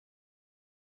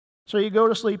So you go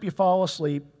to sleep, you fall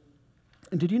asleep,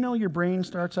 and did you know your brain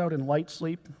starts out in light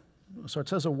sleep? So it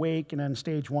says awake, and then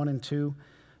stage 1 and 2.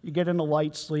 You get into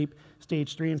light sleep.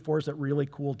 Stage 3 and 4 is that really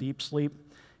cool deep sleep.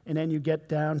 And then you get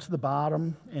down to the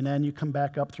bottom, and then you come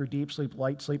back up through deep sleep,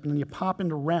 light sleep, and then you pop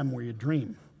into REM where you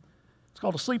dream. It's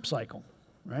called a sleep cycle,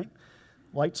 right?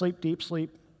 Light sleep, deep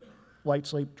sleep, light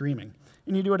sleep, dreaming.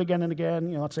 And you do it again and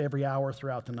again, let's say every hour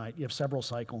throughout the night. You have several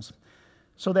cycles.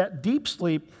 So that deep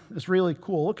sleep is really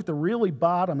cool. Look at the really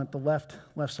bottom at the left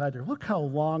side there. Look how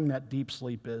long that deep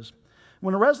sleep is.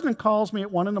 When a resident calls me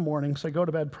at 1 in the morning, so I go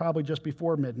to bed probably just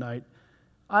before midnight,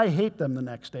 I hate them the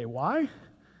next day. Why?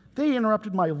 They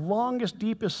interrupted my longest,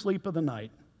 deepest sleep of the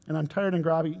night, and I'm tired and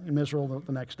groggy and miserable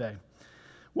the next day.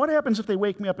 What happens if they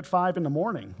wake me up at 5 in the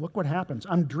morning? Look what happens.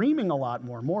 I'm dreaming a lot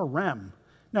more REM.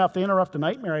 Now, if they interrupt a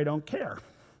nightmare, I don't care.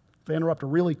 If they interrupt a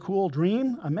really cool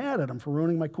dream, I'm mad at them for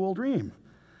ruining my cool dream.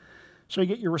 So you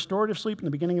get your restorative sleep in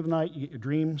the beginning of the night, you get your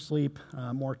dream sleep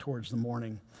more towards the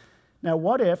morning. Now,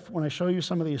 what if, when I show you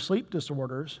some of these sleep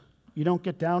disorders, you don't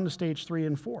get down to stage 3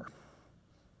 and 4?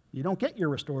 You don't get your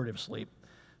restorative sleep.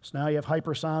 So now you have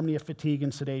hypersomnia, fatigue,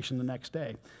 and sedation the next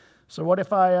day. So what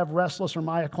if I have restless or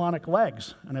myoclonic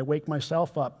legs, and I wake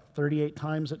myself up 38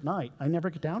 times at night? I never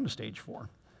get down to stage 4.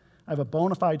 I have a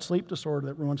bona fide sleep disorder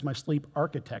that ruins my sleep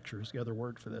architecture, is the other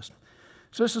word for this.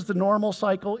 So this is the normal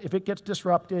cycle. If it gets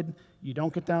disrupted, you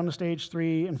don't get down to stage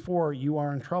 3 and 4, you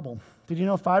are in trouble. Did you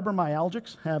know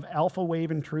fibromyalgics have alpha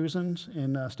wave intrusions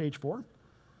in stage 4?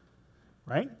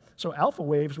 Right? So alpha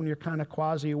waves, when you're kind of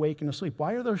quasi-awake and asleep,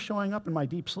 why are those showing up in my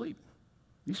deep sleep?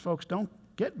 These folks don't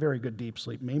get very good deep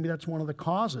sleep. Maybe that's one of the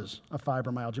causes of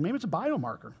fibromyalgia. Maybe it's a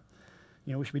biomarker.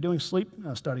 We should be doing sleep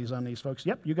studies on these folks.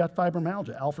 Yep, you got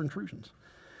fibromyalgia, alpha intrusions.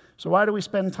 So why do we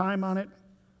spend time on it?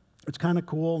 It's kind of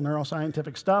cool,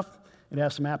 neuroscientific stuff. It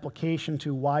has some application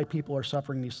to why people are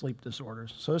suffering these sleep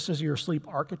disorders. So this is your sleep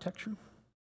architecture.